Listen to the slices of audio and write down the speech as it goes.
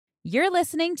You're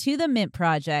listening to The Mint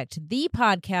Project, the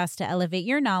podcast to elevate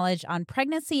your knowledge on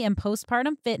pregnancy and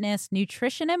postpartum fitness,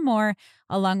 nutrition, and more,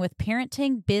 along with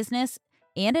parenting, business,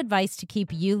 and advice to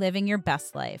keep you living your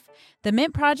best life. The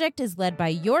Mint Project is led by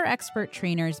your expert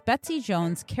trainers, Betsy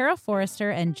Jones, Kara Forrester,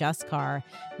 and Jess Carr.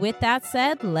 With that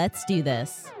said, let's do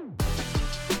this.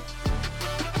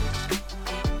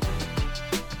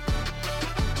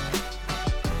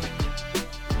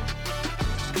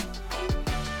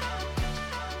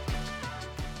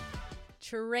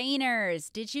 Trainers,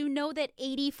 did you know that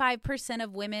 85%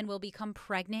 of women will become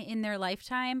pregnant in their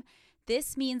lifetime?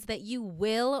 This means that you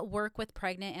will work with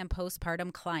pregnant and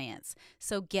postpartum clients.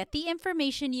 So get the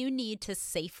information you need to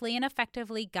safely and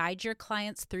effectively guide your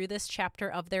clients through this chapter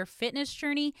of their fitness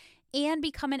journey and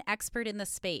become an expert in the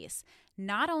space.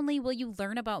 Not only will you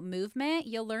learn about movement,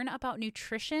 you'll learn about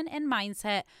nutrition and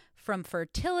mindset from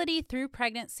fertility through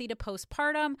pregnancy to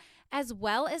postpartum, as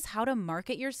well as how to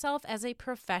market yourself as a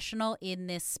professional in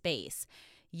this space.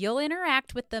 You'll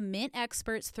interact with the Mint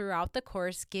experts throughout the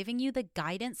course, giving you the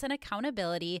guidance and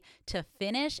accountability to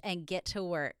finish and get to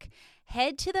work.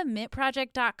 Head to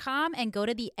themintproject.com and go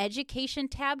to the education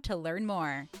tab to learn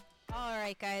more. All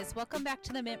right, guys, welcome back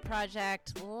to the Mint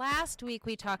Project. Last week,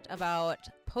 we talked about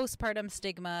postpartum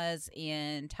stigmas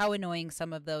and how annoying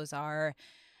some of those are.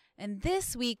 And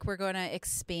this week, we're going to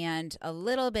expand a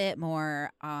little bit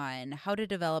more on how to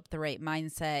develop the right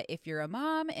mindset if you're a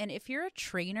mom and if you're a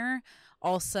trainer,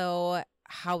 also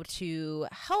how to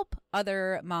help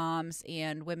other moms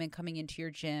and women coming into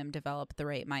your gym develop the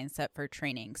right mindset for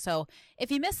training. So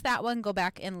if you missed that one, go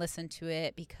back and listen to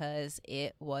it because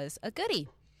it was a goodie.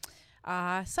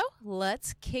 So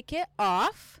let's kick it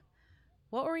off.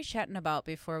 What were we chatting about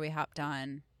before we hopped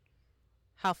on?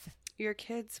 Your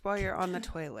kids while you're on the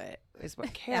toilet is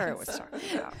what Kara was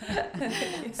talking about.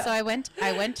 Yeah. So I went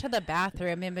to the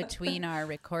bathroom in between our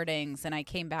recordings, and I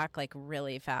came back like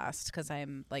really fast because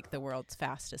I'm like the world's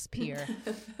fastest peer.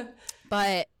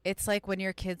 But it's like when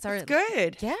your kids are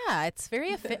good. Yeah, it's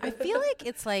very I feel like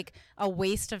it's like a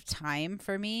waste of time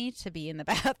for me to be in the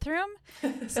bathroom.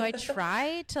 So I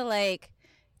try to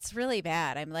it's really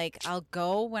bad. I'm like, I'll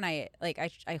go when I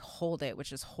hold it,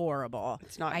 which is horrible.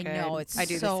 It's not I good. know it's I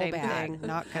do so the same bad. thing.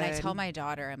 Not good. And I tell my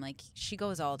daughter, I'm like, she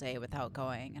goes all day without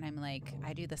going. And I'm like,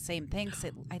 I do the same thing. So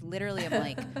I literally am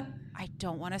like, I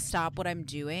don't want to stop what I'm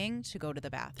doing to go to the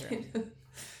bathroom.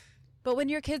 But when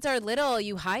your kids are little,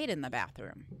 you hide in the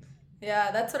bathroom.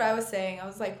 Yeah, that's what I was saying. I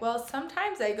was like, well,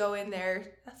 sometimes I go in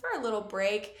there. That's our little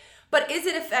break. But is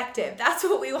it effective? That's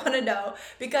what we want to know,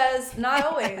 because not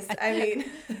always. I mean,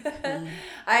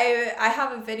 I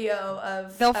have a video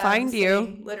of they'll find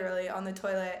you literally on the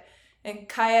toilet, and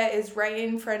Kaya is right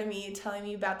in front of me telling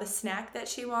me about the snack that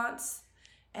she wants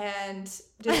and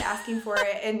just asking for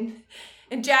it,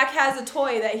 and Jack has a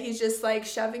toy that he's just like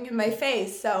shoving in my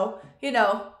face. So, I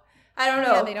don't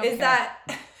know. Yeah, they don't is care.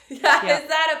 Is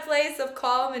that a place of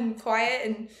calm and quiet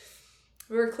and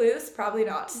recluse? Probably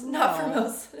not. No. Not for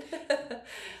most.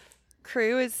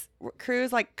 Crew is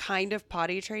like kind of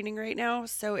potty training right now.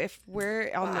 So if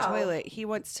we're on the toilet, he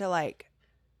wants to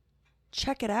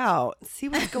check it out, see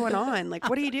what's going on. Like,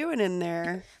 what are you doing in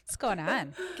there? What's going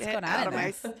on? Get out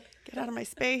of my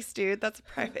space, dude. That's a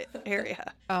private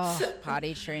area. Oh,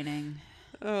 potty training.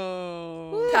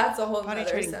 Oh, that's a whole potty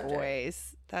nother training subject.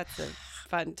 Boys. That's a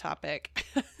fun topic.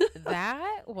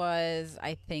 That was,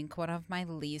 I think, one of my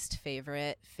least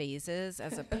favorite phases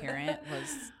as a parent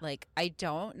was I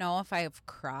don't know if I've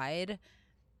cried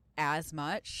as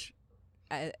much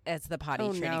as the potty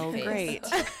training phase. Great.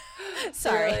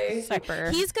 Sorry. Really? Super.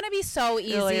 He's going to be so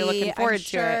easy. Really looking forward I'm to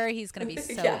sure it. he's going to be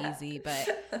so Yeah. easy,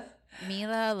 but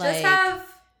Mila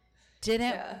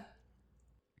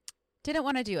didn't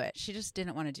want to do it. She just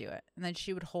didn't want to do it. And then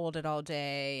she would hold it all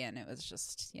day, and it was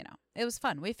just, it was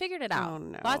fun. We figured it out. Oh,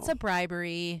 no. Lots of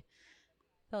bribery.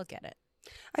 They'll get it.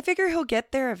 I figure he'll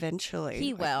get there eventually.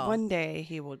 He will. One day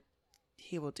he will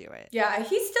do it. Yeah,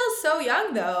 he's still so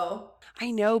young though.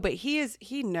 I know, but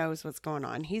he knows what's going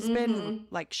on. He's been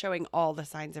showing all the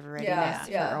signs of readiness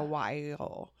for a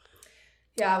while.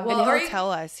 Yeah, well, and he'll tell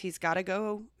us he's got to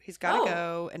go. He's got to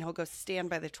go, and he'll go stand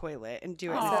by the toilet and do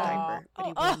it in his diaper, but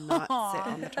he will not sit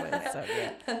on the toilet. So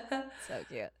cute. So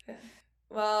cute.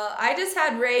 Well, I just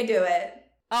had Ray do it.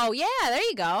 Oh yeah, there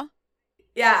you go.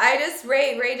 Yeah,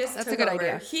 Ray just That's took a good over.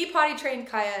 idea. He potty trained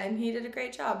Kaya, and he did a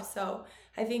great job. So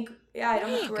I think, I don't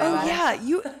have to worry Oh about yeah,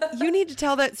 you need to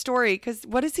tell that story, because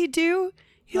what does he do?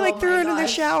 He threw my it in the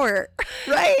gosh. shower,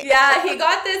 right? Yeah, he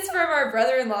got this from our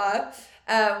brother-in-law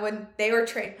when they were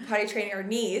potty training our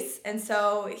niece. And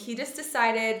so he just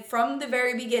decided from the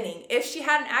very beginning, if she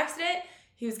had an accident,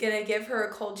 he was going to give her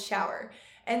a cold shower.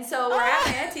 And so we're at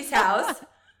my auntie's house.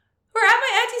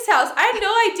 I had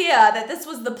no idea that this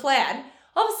was the plan.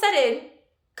 All of a sudden,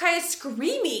 Kaya's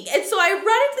screaming. And so I run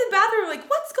into the bathroom, like,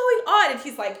 what's going on? And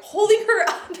he's like holding her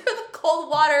under the cold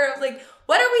water. I was like,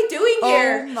 what are we doing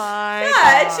here? Oh my Yeah,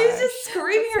 gosh. and she's just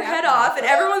screaming her head off. And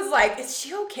everyone's like, is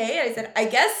she okay? And I said, I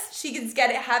guess she can get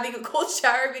it having a cold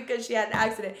shower because she had an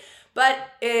accident. But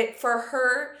for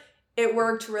her, it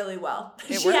worked really well.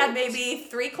 She had maybe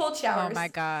 3 cold showers. Oh my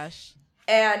gosh.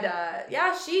 And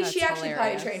she That's actually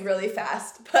hilarious. potty trained really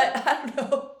fast. But I don't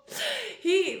know.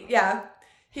 He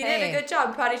did a good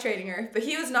job potty training her. But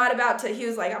he was not about to. He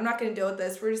was like, I'm not going to deal with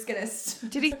this. We're just going to.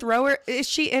 Did he throw her? Is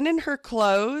she in her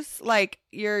clothes? Like,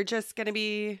 you're just going to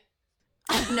be.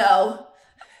 No.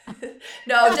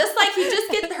 No, just like he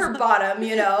just gets her bottom,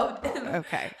 you know.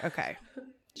 Okay.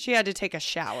 She had to take a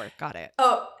shower. Got it.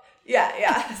 Oh,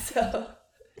 yeah. So,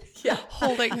 yeah.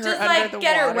 Holding her just under like the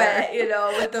get water. her wet, you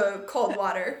know, with the cold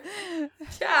water.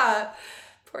 Yeah.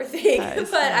 Poor thing.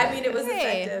 But I mean, it was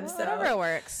effective. So Whatever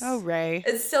works. Oh, Ray.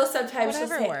 it's still sometimes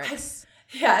Whatever she'll say, works.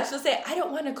 she'll say, I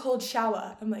don't want a cold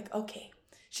shower. I'm like, okay.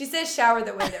 She says shower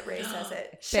the way that Ray says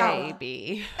it. Shower.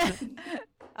 Baby.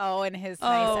 Oh, and his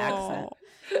nice Oh, accent.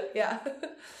 Yeah.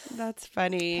 that's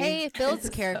funny. Hey, it builds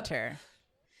character.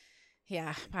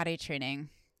 Yeah, potty training.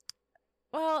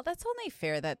 Well, that's only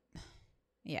fair that,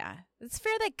 it's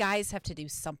fair that guys have to do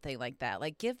something like that.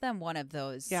 Like, give them one of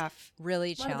those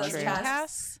really One of those challenging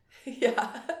tasks.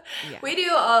 Yeah. We do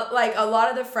a lot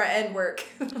of the front end work.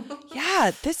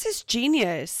 Yeah, this is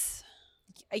genius.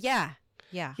 Yeah,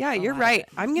 Yeah, a you're lot of right. it.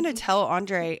 I'm going to tell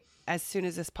Andre as soon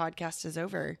as this podcast is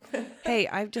over. Hey,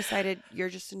 I've decided you're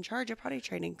just in charge of potty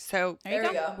training. So There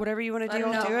we go. whatever you want to do,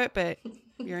 Let him I'll do know. it, but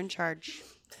you're in charge.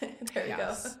 There you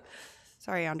go.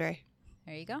 Sorry, Andre.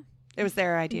 There you go. It was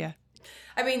their idea.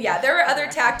 I mean, yeah, there were other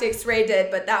tactics Ray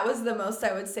did, but that was the most,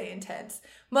 I would say, intense.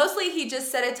 Mostly he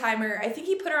just set a timer. I think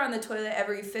he put her on the toilet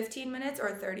every 15 minutes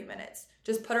or 30 minutes.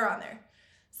 Just put her on there.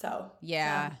 So,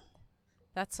 Yeah.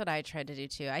 That's what I tried to do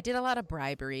too. I did a lot of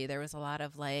bribery. There was a lot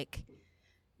of like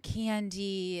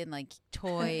candy and like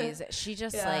toys. She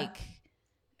just didn't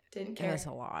it care. was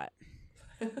a lot.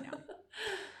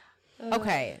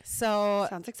 Okay, so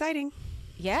Sounds exciting.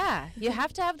 yeah, you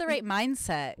have to have the right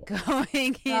mindset going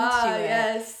into it,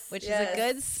 yes. which yes. is a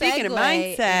good segue Speaking of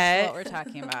mindset. into what we're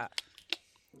talking about.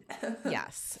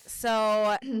 Yes.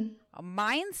 So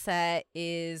mindset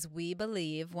is, we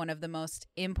believe, one of the most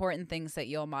important things that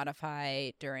you'll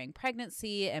modify during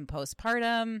pregnancy and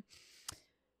postpartum.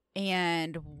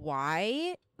 And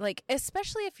why? Like,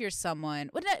 especially if you're someone,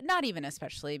 well, not even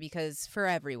especially, because for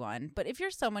everyone, but if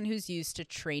you're someone who's used to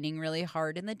training really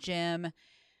hard in the gym,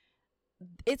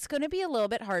 it's going to be a little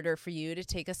bit harder for you to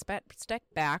take a step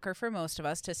back, or for most of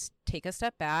us to take a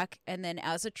step back. And then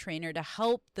as a trainer, to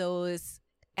help those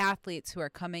athletes who are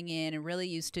coming in and really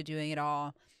used to doing it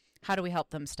all, how do we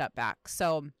help them step back?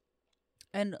 So,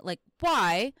 and like,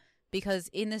 why? Because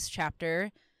in this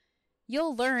chapter,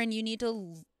 you'll learn you need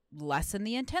to lessen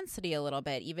the intensity a little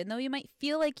bit, even though you might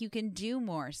feel like you can do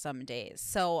more some days.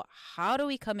 So how do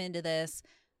we come into this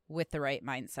with the right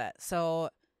mindset? So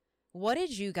what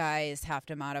did you guys have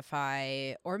to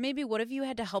modify, or maybe what have you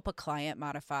had to help a client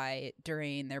modify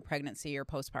during their pregnancy or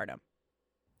postpartum?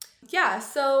 Yeah,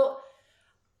 so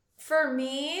for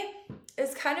me,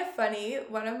 it's kind of funny.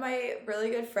 One of my really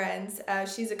good friends,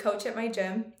 she's a coach at my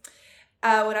gym.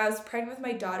 When I was pregnant with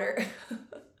my daughter,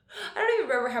 I don't even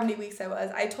remember how many weeks I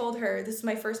was. I told her, this is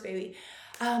my first baby.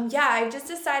 I've just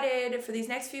decided for these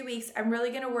next few weeks, I'm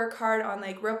really going to work hard on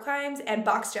like rope climbs and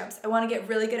box jumps. I want to get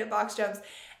really good at box jumps.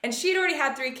 And she'd already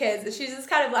had 3 kids, and she's just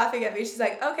kind of laughing at me. She's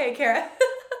like, okay, Kara.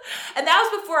 And that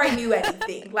was before I knew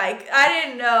anything. Like, I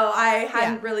didn't know. I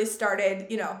hadn't really started,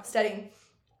 studying.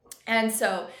 And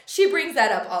so she brings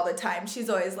that up all the time. She's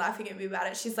always laughing at me about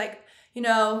it. She's like,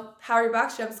 how are your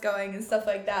box jumps going and stuff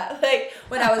like that, like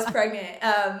when I was pregnant.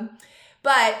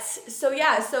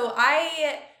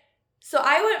 So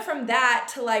I went from that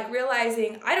to like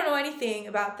realizing I don't know anything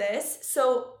about this.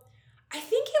 So I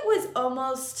think it was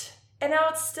almost, and now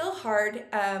it's still hard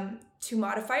to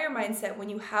modify your mindset when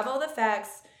you have all the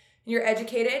facts and you're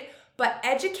educated, but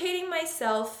educating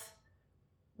myself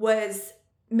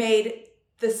made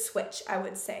the switch, I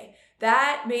would say.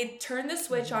 That turned the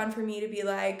switch on for me to be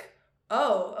like,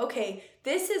 oh, okay,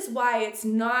 this is why it's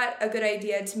not a good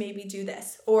idea to maybe do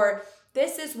this. Or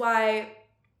this is why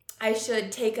I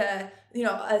should take a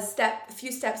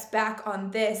few steps back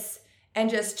on this and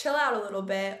just chill out a little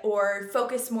bit, or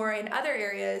focus more in other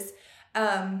areas.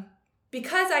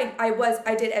 Because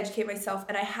I did educate myself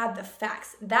and I had the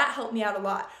facts. That helped me out a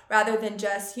lot, rather than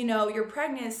just, you're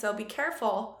pregnant, so be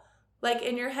careful. Like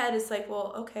in your head, it's like,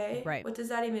 well, okay, Right. what does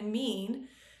that even mean?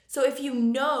 So if you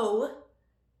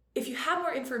have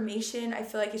more information, I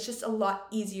feel like it's just a lot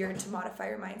easier to modify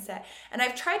your mindset. And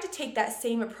I've tried to take that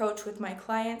same approach with my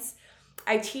clients.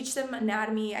 I teach them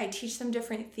anatomy, I teach them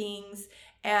different things,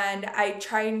 and I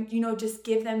try and, just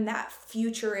give them that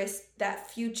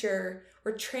future.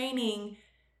 We're training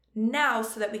now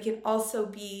so that we can also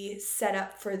be set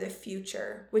up for the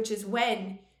future, which is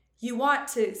when you want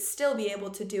to still be able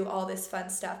to do all this fun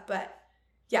stuff. But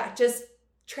yeah, just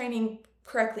training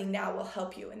correctly now will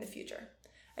help you in the future.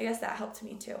 I guess that helped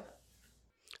me too.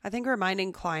 I think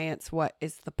reminding clients what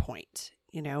is the point,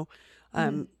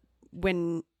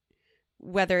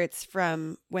 whether it's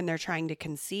from when they're trying to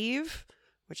conceive,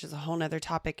 which is a whole nother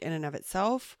topic in and of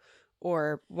itself,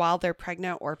 or while they're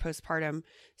pregnant or postpartum.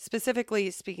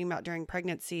 Specifically speaking about during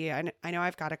pregnancy, I know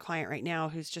I've got a client right now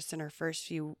who's just in her first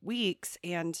few weeks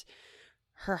and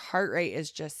her heart rate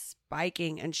is just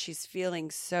spiking and she's feeling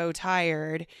so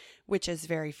tired, which is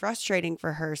very frustrating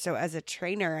for her. So as a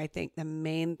trainer, I think the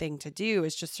main thing to do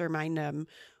is just remind them,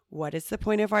 what is the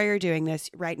point of why you're doing this?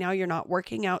 Right now, you're not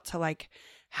working out to like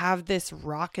have this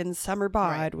rockin' summer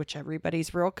bod, right, which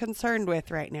everybody's real concerned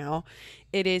with right now.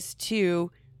 It is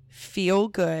to feel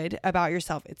good about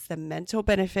yourself. It's the mental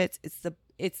benefits.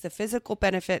 It's the physical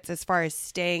benefits as far as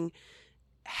staying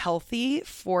healthy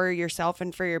for yourself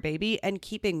and for your baby and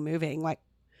keeping moving. Like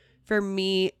for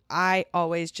me, I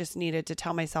always just needed to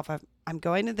tell myself I'm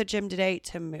going to the gym today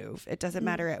to move. It doesn't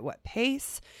matter at what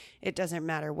pace. It doesn't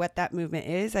matter what that movement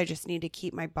is. I just need to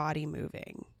keep my body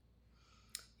moving.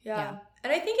 Yeah.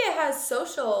 And I think it has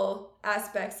social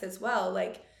aspects as well.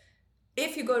 Like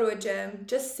if you go to a gym,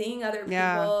 just seeing other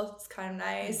people, it's kind of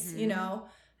nice,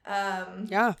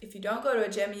 If you don't go to a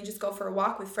gym, you just go for a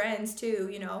walk with friends too,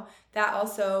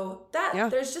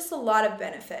 there's just a lot of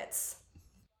benefits.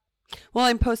 Well,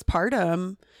 in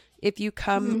postpartum, if you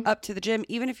come up to the gym,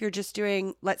 even if you're just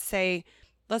doing, let's say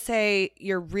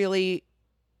you're really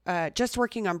just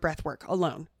working on breath work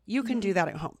alone, you can do that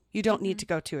at home. You don't need to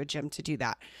go to a gym to do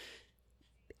that.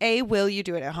 A, will you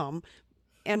do it at home?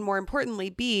 And more importantly,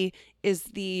 B, is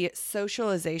the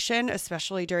socialization,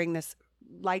 especially during this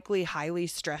likely highly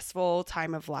stressful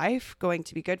time of life, going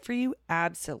to be good for you?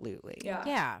 Absolutely.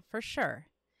 Yeah, for sure.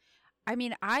 I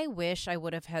mean, I wish I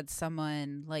would have had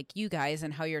someone like you guys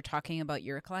and how you're talking about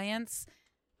your clients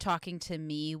talking to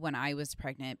me when I was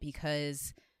pregnant,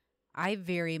 because I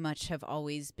very much have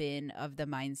always been of the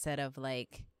mindset of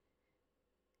like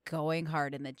going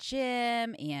hard in the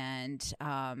gym, and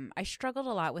I struggled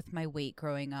a lot with my weight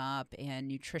growing up and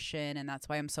nutrition, and that's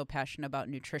why I'm so passionate about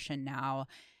nutrition now,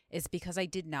 is because I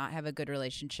did not have a good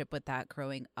relationship with that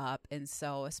growing up. And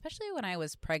so especially when I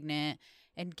was pregnant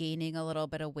and gaining a little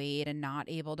bit of weight and not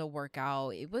able to work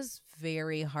out, it was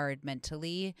very hard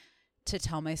mentally to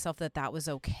tell myself that that was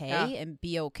okay and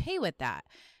be okay with that.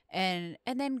 And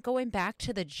then going back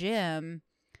to the gym,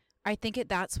 I think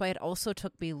that's why it also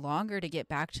took me longer to get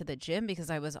back to the gym,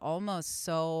 because I was almost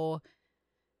so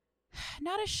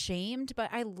not ashamed, but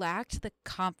I lacked the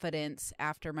confidence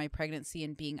after my pregnancy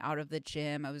and being out of the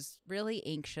gym. I was really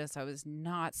anxious. I was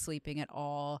not sleeping at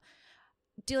all,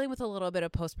 dealing with a little bit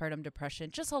of postpartum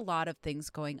depression, just a lot of things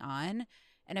going on.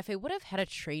 And if I would have had a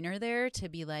trainer there to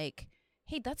be like,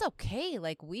 hey, that's okay.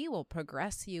 Like, we will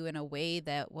progress you in a way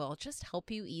that will just help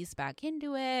you ease back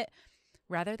into it,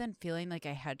 rather than feeling like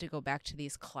I had to go back to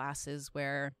these classes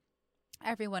where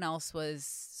everyone else was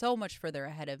so much further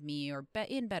ahead of me or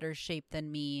in better shape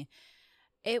than me.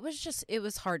 It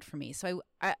was hard for me. So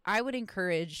I would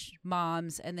encourage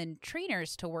moms and then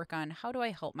trainers to work on, how do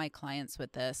I help my clients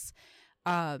with this?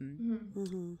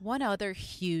 One other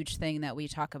huge thing that we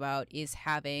talk about is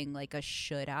having like a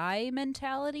should I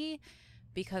mentality,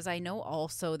 because I know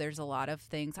also there's a lot of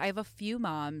things. I have a few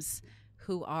moms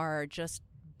who are just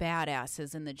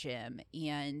badasses in the gym,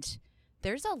 and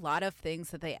there's a lot of things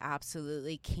that they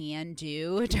absolutely can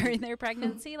do during their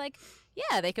pregnancy. Like,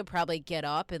 yeah, they could probably get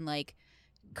up and like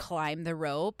climb the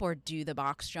rope or do the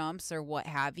box jumps or what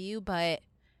have you, but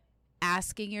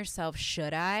asking yourself,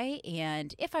 should I?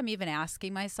 And if I'm even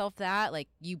asking myself that, like,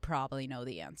 you probably know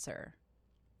the answer.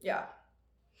 Yeah.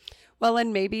 Well,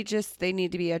 and maybe just they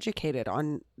need to be educated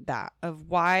on that, of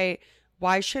why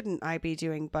shouldn't I be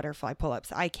doing butterfly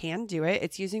pull-ups? I can do it.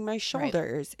 It's using my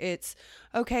shoulders. Right. It's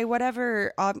okay,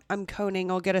 whatever. I'm coning,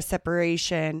 I'll get a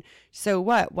separation. So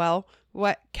what? Well,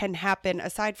 what can happen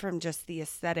aside from just the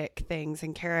aesthetic things?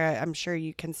 And Kara, I'm sure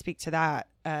you can speak to that,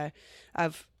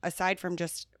 of aside from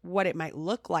just what it might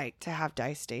look like to have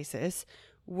diastasis,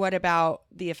 what about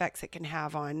the effects it can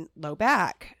have on low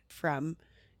back from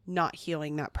not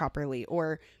healing that properly,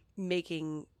 or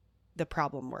making the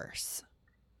problem worse.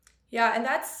 Yeah, and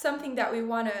that's something that we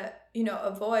want to,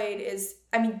 avoid is,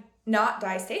 not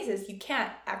diastasis. You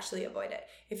can't actually avoid it.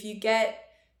 If you get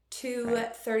to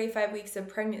 35 weeks of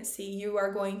pregnancy, you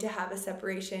are going to have a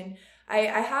separation.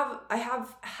 I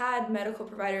have had medical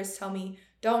providers tell me,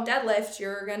 don't deadlift,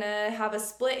 you're going to have a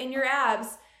split in your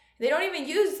abs. They don't even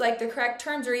use like the correct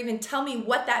terms or even tell me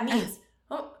what that means.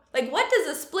 Like, what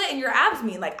does a split in your abs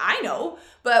mean? Like, I know,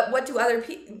 but what do other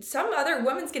people, some other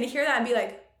woman's going to hear that and be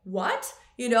like, what?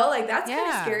 Like that's kind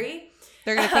of scary.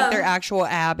 They're going to think their actual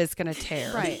ab is going to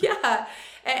tear. Right. Yeah.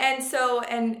 And so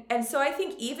I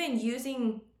think even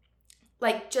using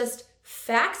like just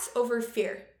facts over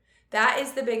fear, that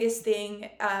is the biggest thing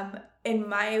in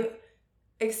my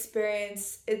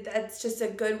experience. That's just a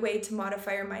good way to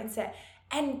modify your mindset.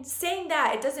 And saying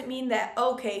that, it doesn't mean that,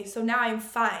 okay, so now I'm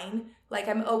fine, like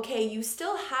I'm okay. You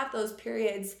still have those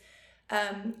periods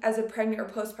as a pregnant or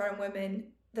postpartum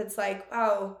woman that's like,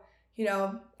 wow,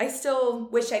 I still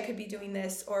wish I could be doing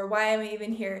this, or why am I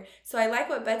even here? So I like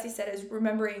what Betsy said, is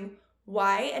remembering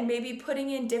why and maybe putting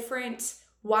in different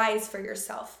whys for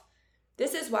yourself.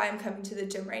 This is why I'm coming to the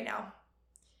gym right now.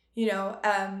 You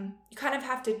kind of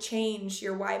have to change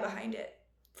your why behind it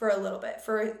for a little bit,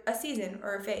 for a season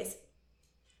or a phase.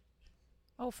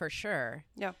 Oh, for sure.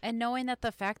 Yeah. And knowing that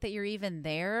the fact that you're even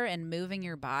there and moving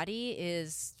your body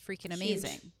is freaking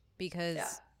amazing. Huge.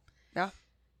 Because Yeah.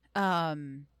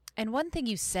 And one thing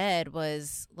you said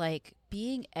was like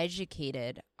being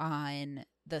educated on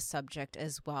the subject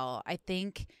as well. I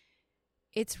think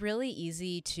it's really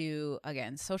easy to,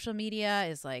 again, social media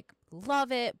is like,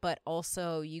 love it, but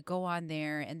also you go on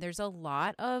there and there's a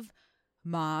lot of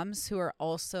moms who are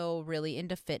also really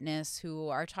into fitness, who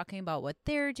are talking about what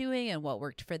they're doing and what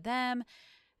worked for them.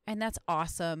 And that's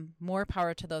awesome. More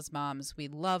power to those moms. We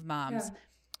love moms. Yeah.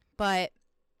 But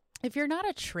if you're not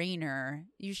a trainer,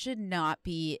 you should not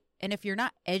be. And if you're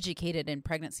not educated in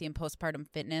pregnancy and postpartum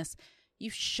fitness, you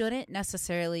shouldn't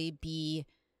necessarily be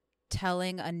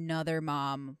telling another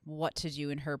mom what to do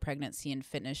in her pregnancy and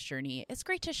fitness journey. It's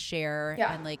great to share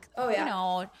and like,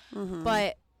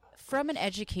 but from an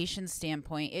education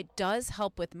standpoint, it does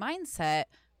help with mindset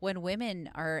when women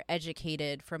are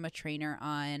educated from a trainer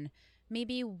on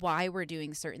maybe why we're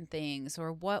doing certain things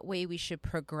or what way we should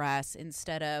progress,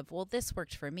 instead of, well, this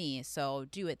worked for me, so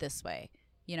do it this way,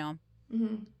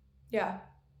 Mm-hmm. Yeah.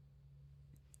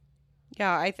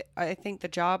 Yeah, I think the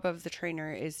job of the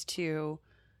trainer is to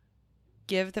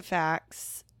give the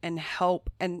facts and help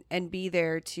and be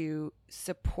there to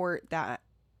support that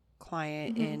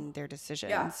client in their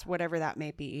decisions, whatever that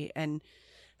may be, and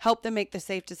help them make the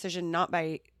safe decision, not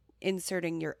by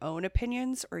inserting your own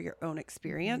opinions or your own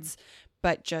experience,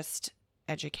 but just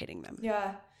educating them.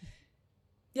 Yeah.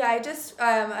 Yeah, I just,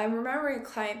 I'm remembering a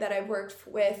client that I've worked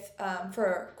with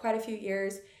for quite a few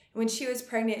years. When she was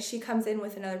pregnant, she comes in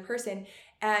with another person.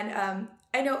 And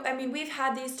we've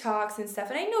had these talks and stuff,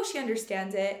 and I know she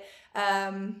understands it,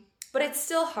 but it's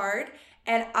still hard.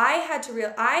 And I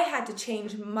had to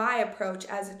change my approach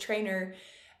as a trainer.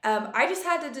 I just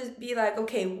had to just be like,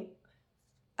 okay,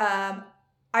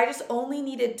 I just only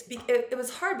needed to be, it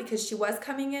was hard because she was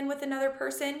coming in with another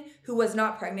person who was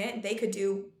not pregnant. They could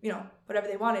do, whatever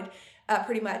they wanted,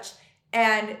 pretty much.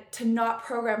 And to not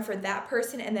program for that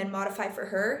person and then modify for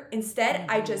her. Instead,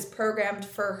 I just programmed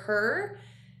for her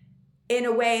in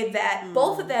a way that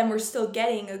both of them were still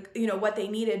getting, what they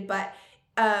needed. But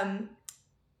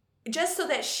just so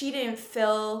that she didn't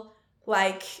feel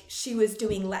like she was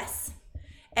doing less.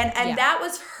 And that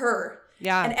was her.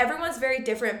 Yeah. And everyone's very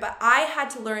different, but I had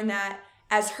to learn that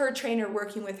as her trainer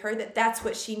working with her, that's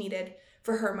what she needed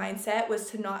for her mindset,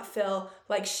 was to not feel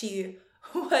like she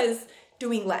was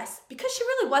doing less, because she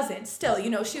really wasn't. Still,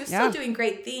 she was still doing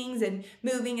great things and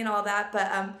moving and all that,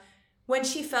 but when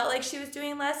she felt like she was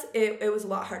doing less, it was a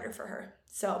lot harder for her.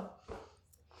 So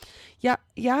yeah,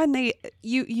 and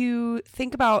you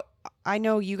think about, I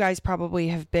know you guys probably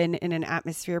have been in an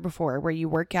atmosphere before where you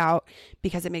work out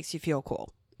because it makes you feel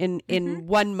cool in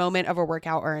one moment of a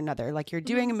workout or another. Like you're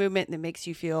doing a movement that makes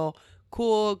you feel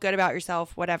cool, good about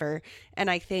yourself, whatever.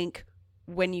 And I think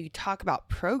when you talk about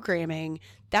programming,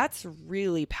 that's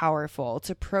really powerful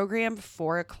to program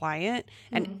for a client.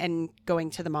 And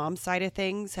going to the mom side of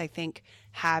things, I think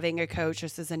having a coach,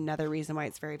 this is another reason why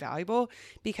it's very valuable,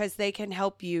 because they can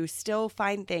help you still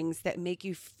find things that make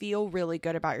you feel really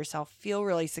good about yourself, feel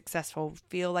really successful,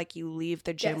 feel like you leave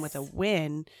the gym with a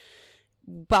win,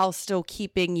 while still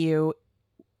keeping you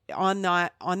on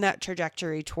that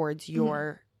trajectory towards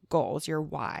your goals, your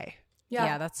why.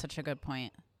 Yeah, that's such a good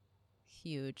point.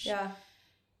 Huge. Yeah.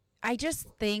 I just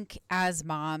think as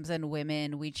moms and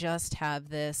women, we just have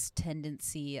this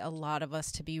tendency, a lot of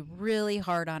us, to be really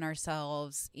hard on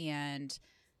ourselves and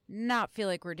not feel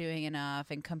like we're doing enough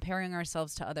and comparing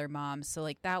ourselves to other moms. So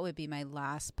like that would be my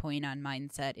last point on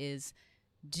mindset is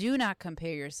do not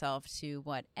compare yourself to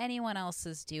what anyone else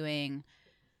is doing,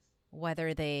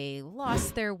 whether they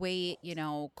lost their weight,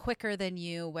 quicker than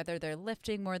you, whether they're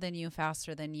lifting more than you,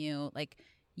 faster than you. Like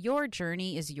your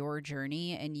journey is your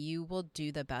journey, and you will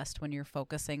do the best when you're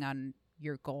focusing on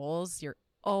your goals, your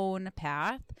own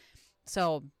path.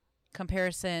 So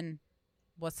comparison,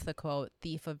 what's the quote?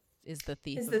 Thief of joy.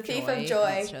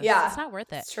 It's not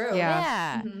worth it. It's true.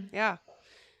 Yeah. Mm-hmm. Yeah.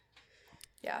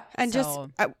 Yeah. And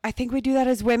I think we do that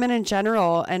as women in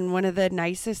general. And one of the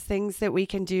nicest things that we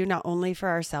can do, not only for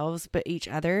ourselves, but each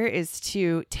other, is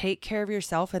to take care of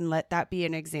yourself and let that be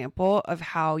an example of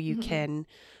how you can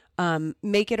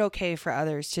make it okay for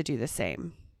others to do the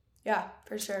same. Yeah,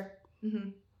 for sure. Mm-hmm.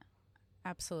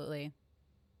 Absolutely.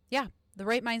 Yeah. The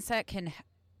right mindset can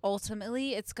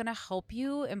ultimately, it's going to help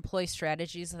you employ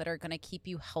strategies that are going to keep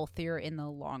you healthier in the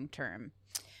long term.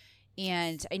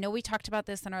 And I know we talked about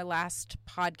this in our last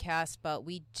podcast, but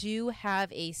we do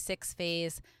have a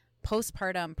 6-phase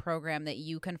postpartum program that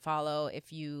you can follow.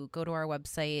 If you go to our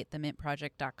website,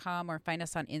 themintproject.com, or find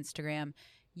us on Instagram,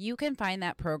 you can find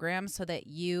that program so that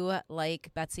you, like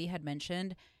Betsy had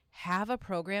mentioned, have a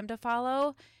program to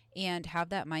follow and have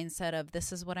that mindset of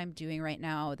this is what I'm doing right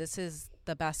now. This is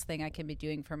the best thing I can be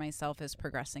doing for myself, is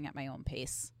progressing at my own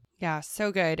pace. Yeah,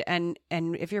 so good. And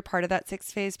if you're part of that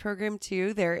 6-phase program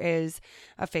too, there is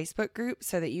a Facebook group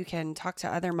so that you can talk to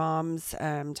other moms,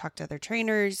 talk to other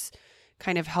trainers,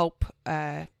 kind of help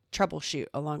troubleshoot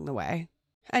along the way.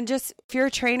 And just if you're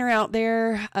a trainer out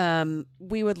there,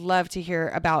 we would love to hear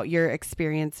about your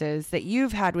experiences that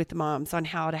you've had with moms on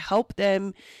how to help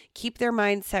them keep their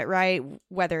mindset right,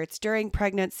 whether it's during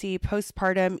pregnancy,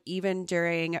 postpartum, even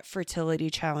during fertility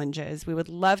challenges. We would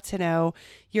love to know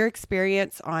your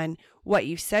experience on what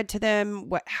you said to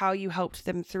them, how you helped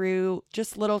them through,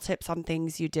 just little tips on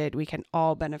things you did. We can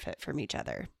all benefit from each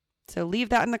other. So leave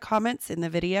that in the comments in the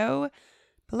video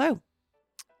below.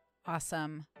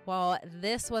 Awesome. Well,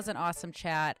 this was an awesome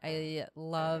chat. I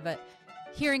love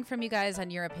hearing from you guys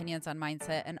on your opinions on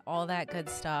mindset and all that good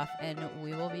stuff. And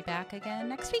we will be back again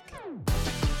next week.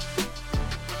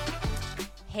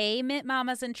 Hey, Mint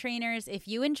Mamas and trainers, if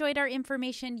you enjoyed our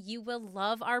information, you will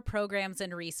love our programs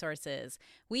and resources.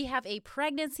 We have a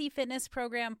pregnancy fitness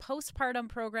program, postpartum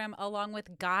program, along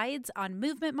with guides on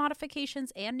movement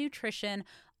modifications and nutrition,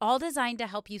 all designed to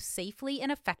help you safely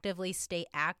and effectively stay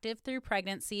active through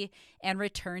pregnancy and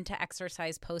return to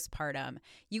exercise postpartum.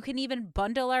 You can even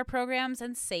bundle our programs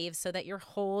and save so that your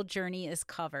whole journey is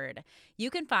covered. You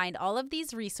can find all of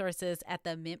these resources at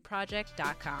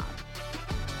themintproject.com.